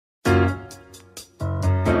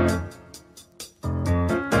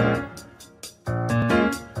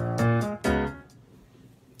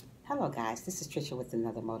guys, this is Trisha with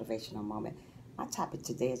another motivational moment. My topic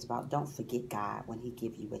today is about don't forget God when he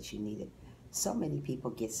give you what you needed. So many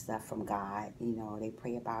people get stuff from God, they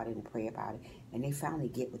pray about it and pray about it, and they finally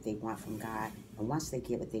get what they want from God. And once they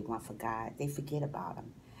get what they want from God, they forget about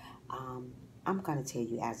him. Um, I'm going to tell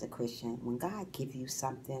you as a Christian, when God give you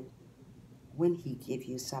something, when he give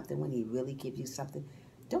you something, when he really give you something,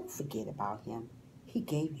 don't forget about him. He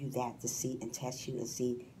gave you that to see and test you and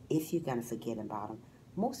see if you're going to forget about him.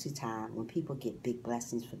 Most of the time, when people get big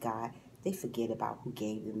blessings for God, they forget about who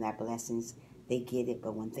gave them that blessings. They get it,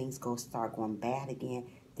 but when things start going bad again,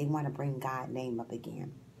 they want to bring God's name up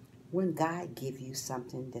again. When God give you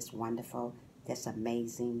something that's wonderful, that's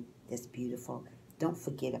amazing, that's beautiful, don't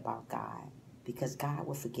forget about God, because God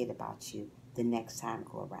will forget about you the next time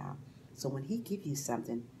go around. So when he give you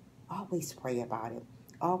something, always pray about it.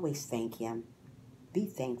 Always thank him. Be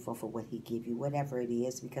thankful for what he give you, whatever it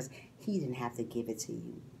is, because he didn't have to give it to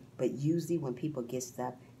you. But usually when people get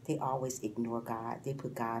stuff, they always ignore God. They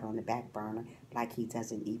put God on the back burner like he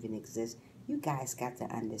doesn't even exist. You guys got to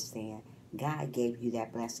understand, God gave you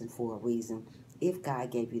that blessing for a reason. If God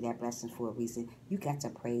gave you that blessing for a reason, you got to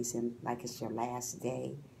praise him like it's your last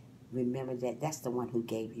day. Remember that that's the one who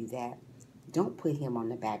gave you that. Don't put him on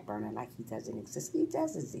the back burner like he doesn't exist. He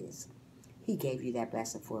does exist. He gave you that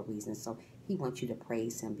blessing for a reason. So he wants you to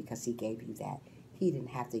praise him because he gave you that. He didn't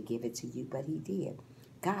have to give it to you, but he did.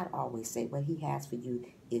 God always said what he has for you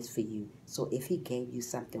is for you. So if he gave you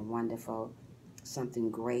something wonderful, something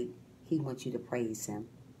great, he wants you to praise him.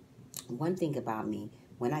 One thing about me,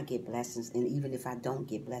 when I get blessings, and even if I don't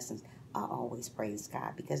get blessings, I always praise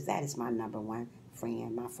God, because that is my number one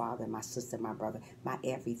friend, my father, my sister, my brother, my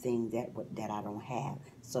everything that I don't have.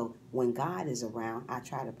 So when God is around, I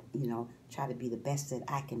try to, try to be the best that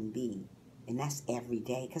I can be. And that's every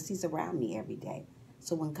day, because he's around me every day.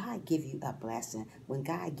 So when God give you a blessing, when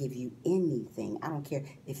God give you anything, I don't care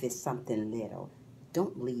if it's something little,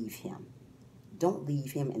 don't leave him. Don't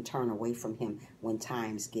leave him and turn away from him when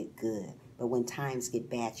times get good. But when times get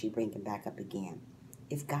bad, you bring him back up again.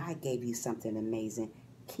 If God gave you something amazing,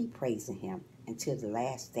 keep praising him until the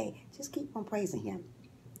last day. Just keep on praising him.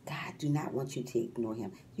 God do not want you to ignore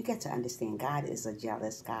him. You got to understand, God is a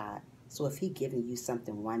jealous God. So if he giving you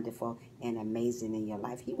something wonderful and amazing in your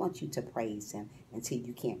life, he wants you to praise him until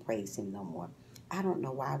you can't praise him no more. I don't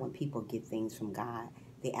know why when people get things from God,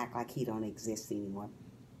 they act like he don't exist anymore.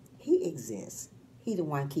 He exists. He the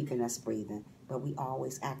one keeping us breathing, but we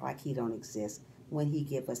always act like he don't exist. When he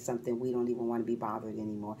give us something, we don't even want to be bothered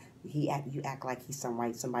anymore. You act like he's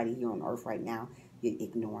somebody here on earth right now. You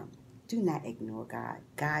ignore him. Do not ignore God.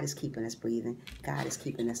 God is keeping us breathing. God is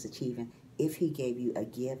keeping us achieving. If he gave you a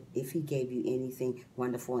gift, if he gave you anything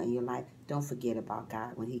wonderful in your life, don't forget about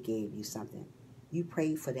God when he gave you something. You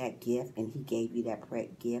prayed for that gift and he gave you that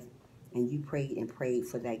gift, and you prayed and prayed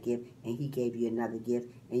for that gift and he gave you another gift,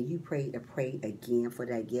 and you prayed and prayed again for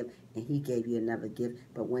that gift and he gave you another gift.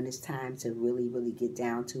 But when it's time to really, really get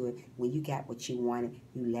down to it, when you got what you wanted,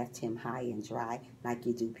 you left him high and dry like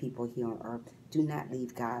you do people here on earth. Do not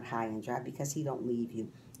leave God high and dry, because he don't leave you.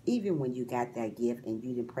 Even when you got that gift and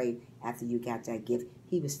you didn't pray after you got that gift,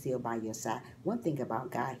 he was still by your side. One thing about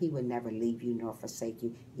God, he would never leave you nor forsake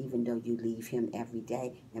you, even though you leave him every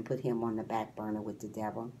day and put him on the back burner with the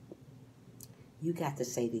devil. You got to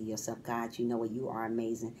say to yourself, God, you know what? You are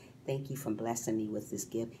amazing. Thank you for blessing me with this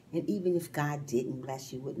gift. And even if God didn't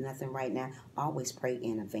bless you with nothing right now, always pray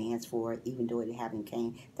in advance for it, even though it haven't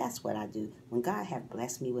came. That's what I do. When God have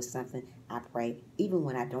blessed me with something, I pray. Even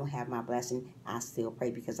when I don't have my blessing, I still pray,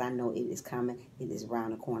 because I know it is coming. It is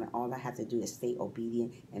around the corner. All I have to do is stay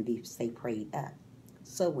obedient and stay prayed up.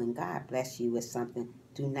 So when God bless you with something,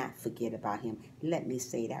 do not forget about him. Let me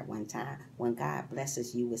say that one time. When God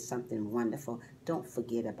blesses you with something wonderful, don't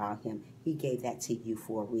forget about him. He gave that to you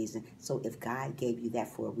for a reason. So if God gave you that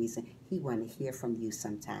for a reason, he want to hear from you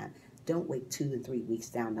sometime. Don't wait 2 and 3 weeks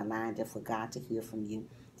down the line for God to hear from you.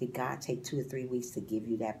 Did God take 2 or 3 weeks to give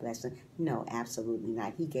you that blessing? No, absolutely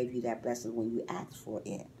not. He gave you that blessing when you asked for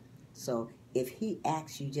it. So if he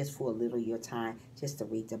asks you just for a little of your time, just to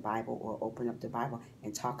read the Bible or open up the Bible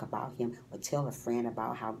and talk about him, or tell a friend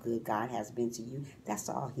about how good God has been to you, that's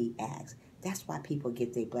all he asks. That's why people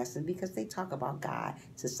get their blessing, because they talk about God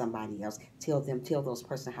to somebody else. Tell those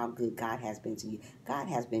person how good God has been to you. God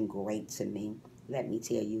has been great to me. Let me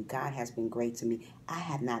tell you, God has been great to me. I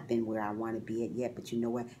have not been where I want to be at yet, but you know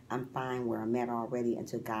what? I'm fine where I'm at already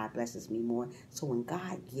until God blesses me more. So when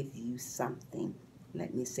God gives you something,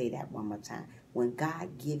 let me say that one more time. When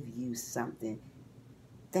God gives you something,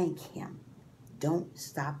 thank him. Don't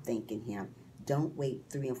stop thanking him. Don't wait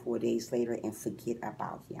 3 and 4 days later and forget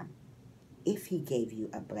about him. If he gave you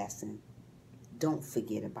a blessing, Don't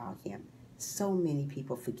forget about him. So many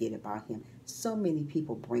people forget about him. So many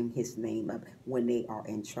people bring his name up when they are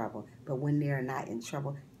in trouble. But when they're not in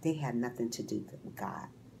trouble, they have nothing to do with God.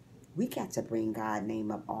 We got to bring God's name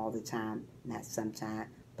up all the time, not sometime,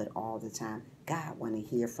 but all the time. God want to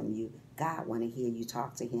hear from you. God want to hear you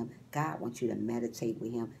talk to him. God wants you to meditate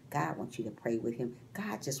with him. God wants you to pray with him.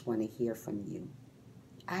 God just want to hear from you.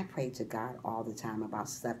 I pray to God all the time about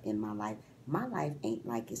stuff in my life. My life ain't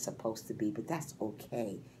like it's supposed to be, but that's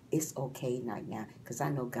okay. It's okay right now because I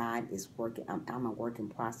know God is working. I'm a work in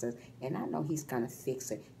process, and I know he's going to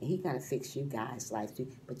fix it, and he's going to fix you guys' life too.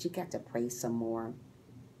 But you got to pray some more.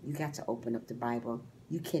 You got to open up the Bible.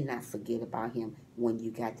 You cannot forget about him when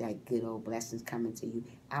you got that good old blessings coming to you.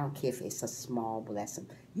 I don't care if it's a small blessing.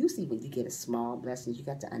 Usually when you get a small blessing, you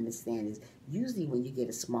got to understand this. Usually when you get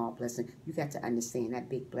a small blessing, you got to understand that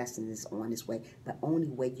big blessing is on its way. The only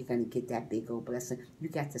way you're going to get that big old blessing, you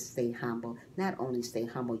got to stay humble. Not only stay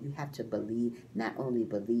humble, you have to believe. Not only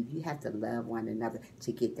believe, you have to love one another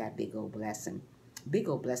to get that big old blessing. Big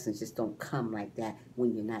old blessings just don't come like that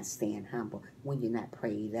when you're not staying humble, when you're not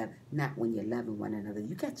prayed up, not when you're loving one another.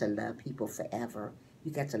 You got to love people forever.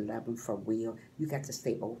 You got to love them for real. You got to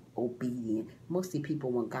stay obedient. Mostly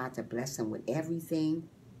people want God to bless them with everything,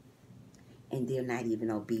 and they're not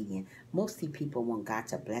even obedient. Mostly people want God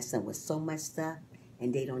to bless them with so much stuff,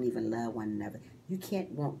 and they don't even love one another. You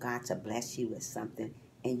can't want God to bless you with something,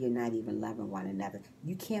 and you're not even loving one another.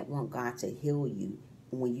 You can't want God to heal you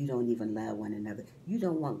when you don't even love one another. You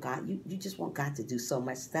don't want God, you just want God to do so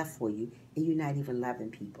much stuff for you, and you're not even loving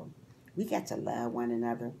people. We got to love one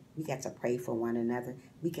another. We got to pray for one another.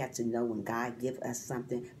 We got to know when God give us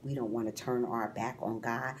something, we don't want to turn our back on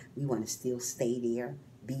God. We want to still stay there,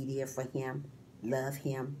 be there for him, love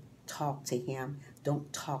him, talk to him.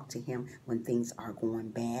 Don't talk to him when things are going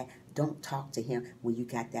bad. Don't talk to him when you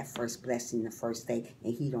got that first blessing the first day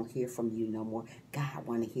and he don't hear from you no more. God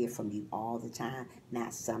want to hear from you all the time,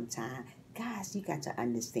 not sometime. Guys, you got to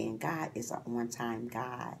understand God is an on-time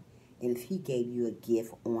God. And if he gave you a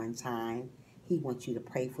gift on time, he wants you to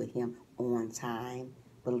pray for him on time,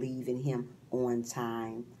 believe in him on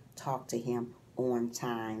time, talk to him on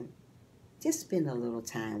time. Just spend a little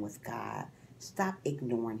time with God. Stop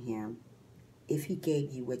ignoring him. If he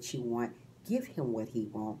gave you what you want, give him what he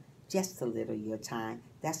wants. Just a little of your time.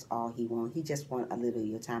 That's all he wants. He just wants a little of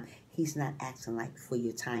your time. He's not asking like for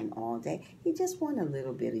your time all day. He just wants a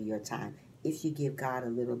little bit of your time. If you give God a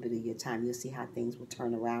little bit of your time, you'll see how things will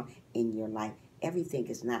turn around in your life. Everything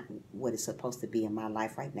is not what it's supposed to be in my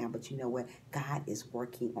life right now, but you know what? God is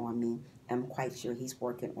working on me. I'm quite sure he's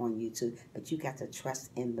working on you too, but you got to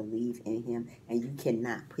trust and believe in him, and you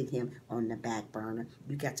cannot put him on the back burner.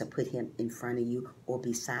 You got to put him in front of you or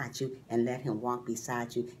beside you and let him walk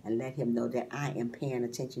beside you and let him know that I am paying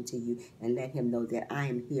attention to you and let him know that I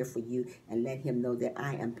am here for you and let him know that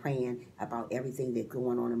I am praying about everything that's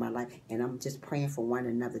going on in my life, and I'm just praying for one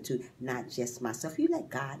another too, not just myself. You let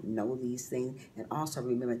God know these things, and also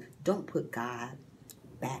remember, don't put God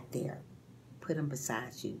back there. Put him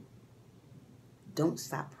beside you. Don't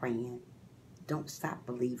stop praying. Don't stop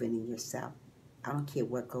believing in yourself. I don't care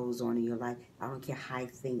what goes on in your life. I don't care how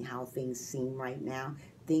things seem right now.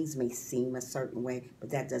 Things may seem a certain way, but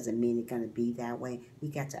that doesn't mean it's going to be that way. We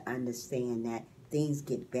got to understand that things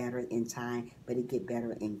get better in time, but it get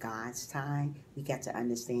better in God's time. We got to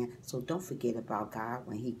understand. So don't forget about God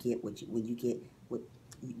when you get what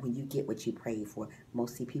you prayed for.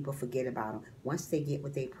 Mostly people forget about him. Once they get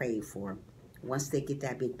what they prayed for, once they get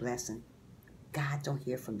that big blessing, God don't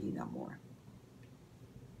hear from you no more.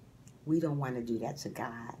 We don't want to do that to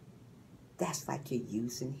God. That's like you're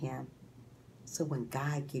using him. So when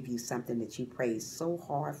God give you something that you prayed so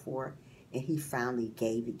hard for and he finally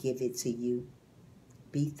give it to you,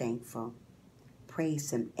 be thankful.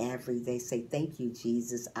 Praise him every day. Say, thank you,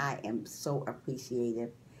 Jesus. I am so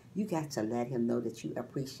appreciative. You got to let him know that you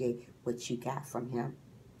appreciate what you got from him.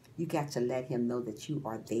 You got to let him know that you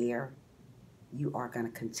are there. You are going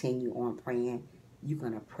to continue on praying. You're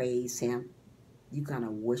going to praise him. You're going to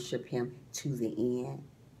worship him to the end.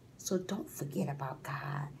 So don't forget about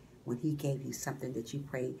God when he gave you something that you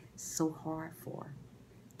prayed so hard for.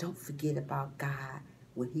 Don't forget about God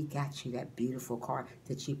when he got you that beautiful car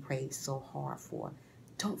that you prayed so hard for.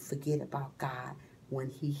 Don't forget about God when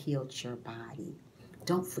he healed your body.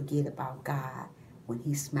 Don't forget about God when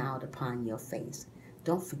he smiled upon your face.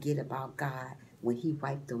 Don't forget about God when he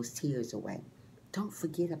wiped those tears away. Don't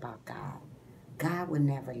forget about God. God will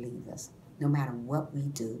never leave us, no matter what we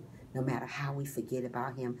do, no matter how we forget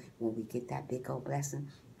about him. When we get that big old blessing,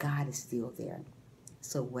 God is still there.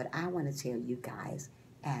 So what I want to tell you guys,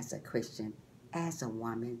 as a Christian, as a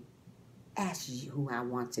woman, Ask you who I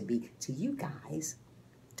want to be. To you guys,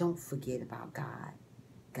 don't forget about God.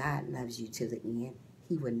 God loves you to the end.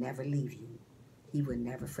 He will never leave you. He will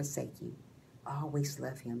never forsake you. Always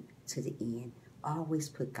love him to the end. Always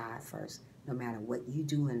put God first. No matter what you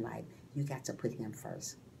do in life, you got to put him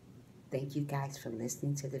first. Thank you guys for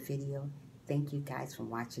listening to the video. Thank you guys for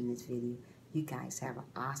watching this video. You guys have an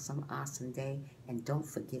awesome, awesome day. And don't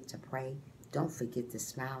forget to pray. Don't forget to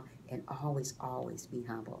smile. And always, always be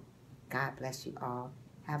humble. God bless you all.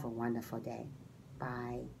 Have a wonderful day.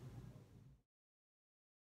 Bye.